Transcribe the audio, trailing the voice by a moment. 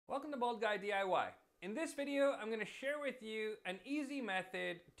Welcome to Bald Guy DIY. In this video, I'm going to share with you an easy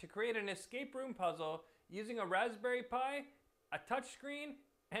method to create an escape room puzzle using a Raspberry Pi, a touchscreen,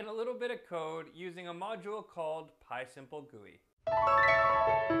 and a little bit of code using a module called PySimpleGUI.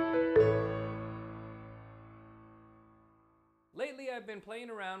 Lately, I've been playing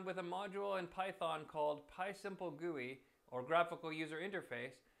around with a module in Python called PySimpleGUI, or Graphical User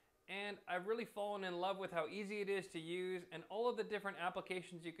Interface, and I've really fallen in love with how easy it is to use and all of the different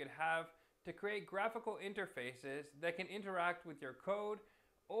applications you could have to create graphical interfaces that can interact with your code,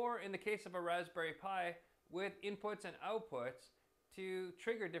 or in the case of a Raspberry Pi, with inputs and outputs to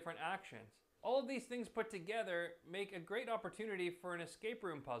trigger different actions. All of these things put together make a great opportunity for an escape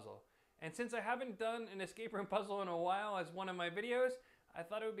room puzzle. And since I haven't done an escape room puzzle in a while as one of my videos, I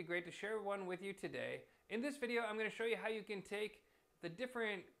thought it would be great to share one with you today. In this video, I'm going to show you how you can take the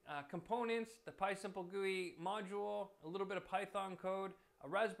different components, the PySimpleGUI module, a little bit of Python code, a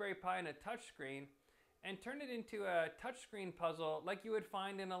Raspberry Pi, and a touchscreen, and turn it into a touchscreen puzzle like you would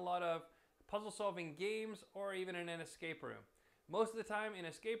find in a lot of puzzle-solving games or even in an escape room. Most of the time in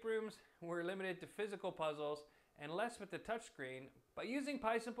escape rooms, we're limited to physical puzzles and less with the touchscreen, but using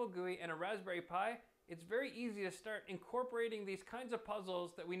PySimpleGUI and a Raspberry Pi, it's very easy to start incorporating these kinds of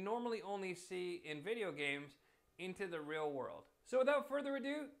puzzles that we normally only see in video games into the real world. So without further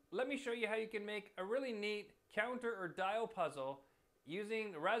ado, let me show you how you can make a really neat counter or dial puzzle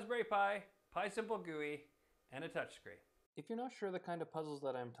using the Raspberry Pi, PySimpleGUI, and a touchscreen. If you're not sure the kind of puzzles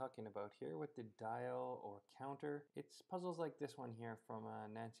that I'm talking about here with the dial or counter, it's puzzles like this one here from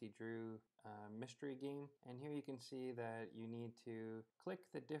Nancy Drew mystery game. And here you can see that you need to click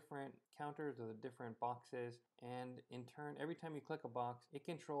the different counters or the different boxes, and in turn, every time you click a box, it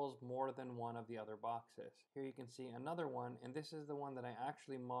controls more than one of the other boxes. Here you can see another one, and this is the one that I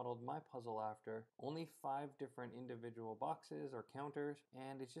actually modeled my puzzle after. Only 5 different individual boxes or counters,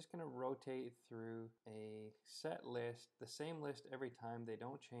 and it's just going to rotate through a set list, the same list every time. They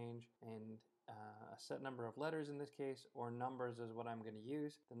don't change, and a set number of letters in this case, or numbers is what I'm going to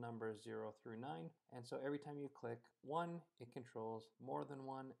use. The numbers 0 through 9. And so every time you click 1, it controls more than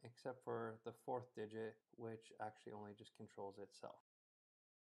 1, except for the 4th digit, which actually only just controls itself.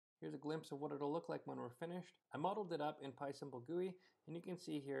 Here's a glimpse of what it'll look like when we're finished. I modeled it up in PySimpleGUI, and you can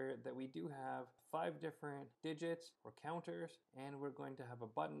see here that we do have 5 different digits or counters, and we're going to have a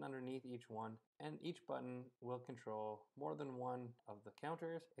button underneath each one, and each button will control more than one of the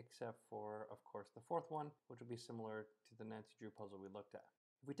counters, except for, of course, the 4th one, which will be similar to the Nancy Drew puzzle we looked at.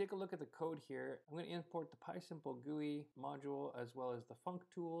 If we take a look at the code here, I'm going to import the PySimpleGUI module as well as the func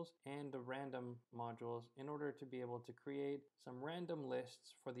tools and the random modules in order to be able to create some random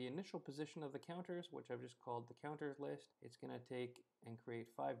lists for the initial position of the counters, which I've just called the counters list. It's going to take and create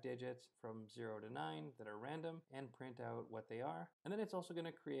 5 digits from 0 to 9 that are random and print out what they are. And then it's also going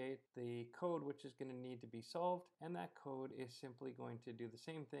to create the code which is going to need to be solved, and that code is simply going to do the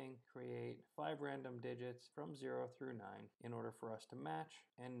same thing, create 5 random digits from 0 through 9 in order for us to match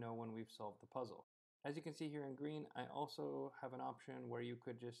and know when we've solved the puzzle. As you can see here in green, I also have an option where you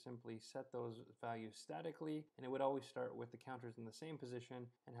could just simply set those values statically, and it would always start with the counters in the same position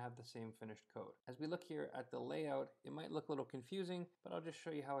and have the same finished code. As we look here at the layout, it might look a little confusing, but I'll just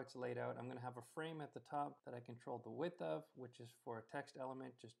show you how it's laid out. I'm going to have a frame at the top that I control the width of, which is for a text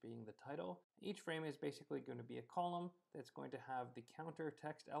element just being the title. Each frame is basically going to be a column that's going to have the counter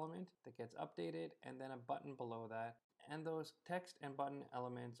text element that gets updated, and then a button below that. And those text and button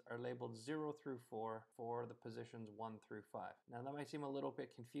elements are labeled 0 through 4 for the positions 1 through 5. Now that might seem a little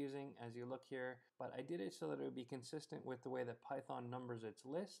bit confusing as you look here, but I did it so that it would be consistent with the way that Python numbers its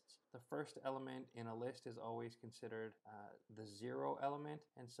lists. The first element in a list is always considered the 0 element,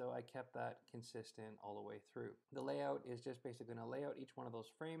 and so I kept that consistent all the way through. The layout is just basically going to lay out each one of those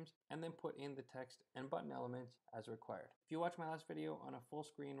frames and then put in the text and button elements as required. If you watch my last video on a full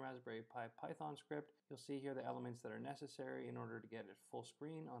screen Raspberry Pi Python script, you'll see here the elements that are necessary in order to get it full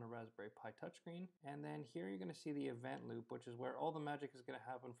screen on a Raspberry Pi touchscreen. And then here you're going to see the event loop, which is where all the magic is going to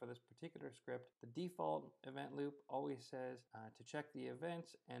happen for this particular script. The default event loop always says to check the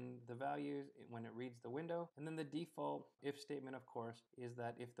events and the values when it reads the window. And then the default if statement, of course, is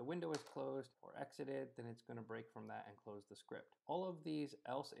that if the window is closed or exited, then it's going to break from that and close the script. All of these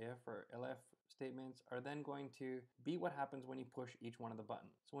else if or elif statements are then going to be what happens when you push each one of the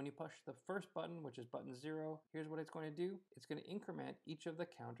buttons. So when you push the first button, which is button 0, here's what it's going to do. It's going to increment each of the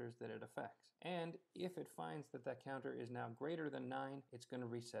counters that it affects. And if it finds that that counter is now greater than 9, it's going to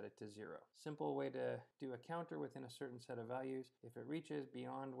reset it to 0. Simple way to do a counter within a certain set of values. If it reaches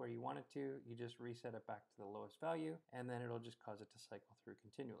beyond where you want it to, you just reset it back to the lowest value, and then it'll just cause it to cycle through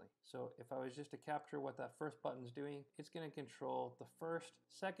continually. So if I was just to capture what that first button's doing, it's going to control the first,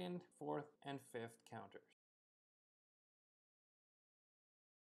 second, fourth, and fifth counters.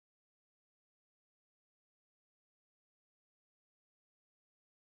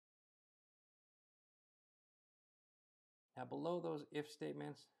 Now below those if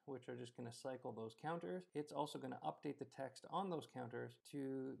statements, which are just going to cycle those counters, it's also going to update the text on those counters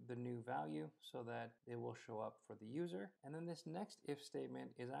to the new value so that it will show up for the user. And then this next if statement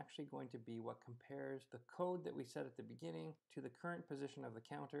is actually going to be what compares the code that we set at the beginning to the current position of the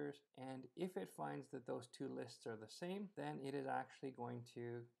counters. And if it finds that those two lists are the same, then it is actually going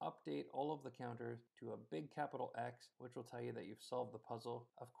to update all of the counters to a big capital X, which will tell you that you've solved the puzzle.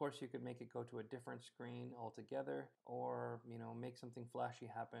 Of course, you could make it go to a different screen altogether, or make something flashy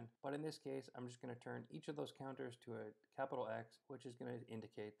happen. But in this case, I'm just going to turn each of those counters to a capital X, which is going to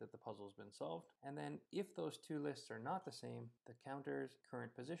indicate that the puzzle has been solved. And then if those two lists are not the same, the counter's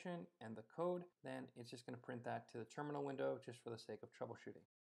current position and the code, then it's just going to print that to the terminal window just for the sake of troubleshooting.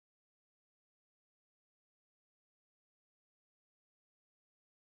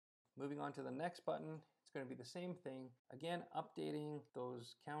 Moving on to the next button, it's going to be the same thing. Again, updating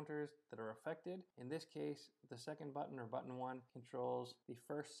those counters that are affected. In this case, the second button, or button 1, controls the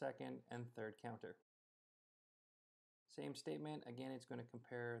first, second, and third counter. Same statement. Again, it's going to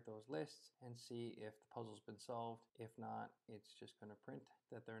compare those lists and see if the puzzle's been solved. If not, it's just going to print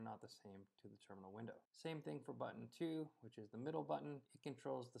that they're not the same to the terminal window. Same thing for button 2, which is the middle button. It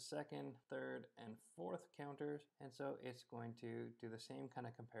controls the second, third, and fourth counters, and so it's going to do the same kind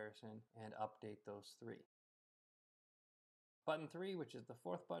of comparison and update those 3. Button 3, which is the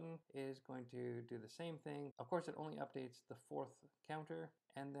fourth button, is going to do the same thing. Of course, it only updates the fourth counter,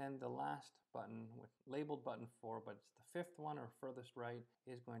 and then the last button, labeled button 4, but it's the fifth one or furthest right,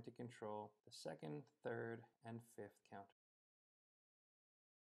 is going to control the second, third, and fifth counter.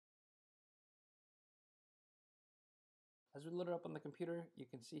 As we load it up on the computer, you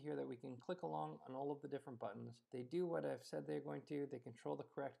can see here that we can click along on all of the different buttons. They do what I've said they're going to. They control the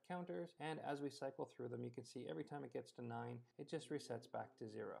correct counters, and as we cycle through them, you can see every time it gets to 9, it just resets back to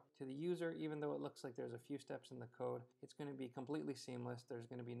 0. To the user, even though it looks like there's a few steps in the code, it's going to be completely seamless. There's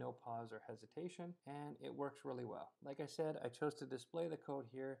going to be no pause or hesitation, and it works really well. Like I said, I chose to display the code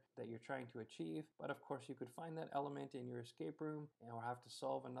here that you're trying to achieve, but of course you could find that element in your escape room or have to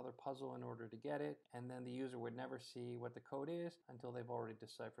solve another puzzle in order to get it, and then the user would never see what the code is until they've already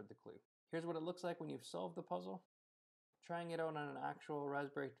deciphered the clue. Here's what it looks like when you've solved the puzzle. Trying it out on an actual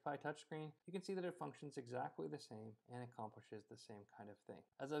Raspberry Pi touchscreen, you can see that it functions exactly the same and accomplishes the same kind of thing.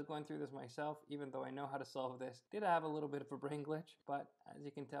 As I was going through this myself, even though I know how to solve this, did have a little bit of a brain glitch, but as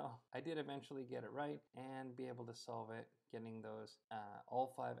you can tell, I did eventually get it right and be able to solve it, getting those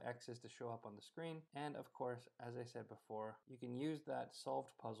all 5 X's to show up on the screen. And of course, as I said before, you can use that solved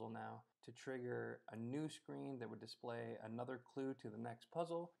puzzle now to trigger a new screen that would display another clue to the next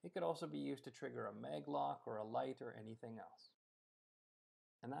puzzle. It could also be used to trigger a mag lock or a light or anything else.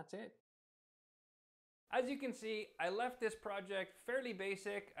 And that's it. As you can see, I left this project fairly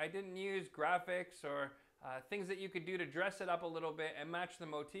basic. I didn't use graphics or things that you could do to dress it up a little bit and match the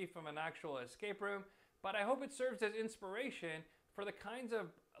motif of an actual escape room, but I hope it serves as inspiration for the kinds of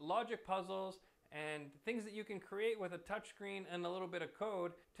logic puzzles and things that you can create with a touchscreen and a little bit of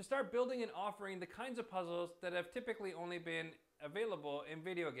code to start building and offering the kinds of puzzles that have typically only been available in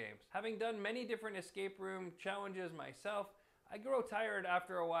video games. Having done many different escape room challenges myself, I grow tired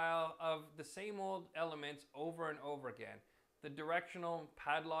after a while of the same old elements over and over again. The directional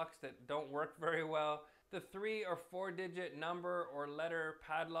padlocks that don't work very well, the 3 or 4 digit number or letter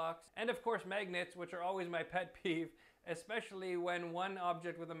padlocks, and of course magnets, which are always my pet peeve, especially when one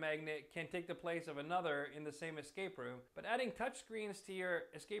object with a magnet can take the place of another in the same escape room. But adding touchscreens to your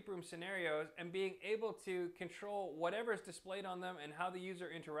escape room scenarios and being able to control whatever is displayed on them and how the user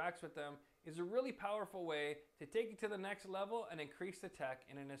interacts with them is a really powerful way to take it to the next level and increase the tech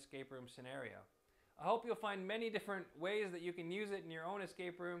in an escape room scenario. I hope you'll find many different ways that you can use it in your own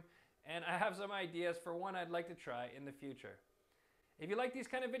escape room, and I have some ideas for one I'd like to try in the future. If you like these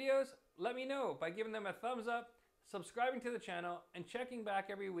kind of videos, let me know by giving them a thumbs up, subscribing to the channel, and checking back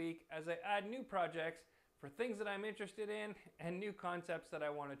every week as I add new projects for things that I'm interested in and new concepts that I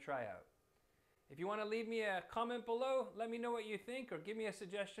want to try out. If you want to leave me a comment below, let me know what you think or give me a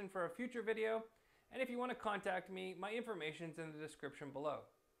suggestion for a future video. And if you want to contact me, my information's in the description below.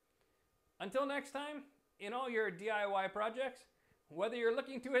 Until next time, in all your DIY projects, whether you're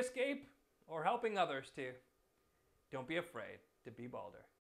looking to escape or helping others to, don't be afraid to be balder.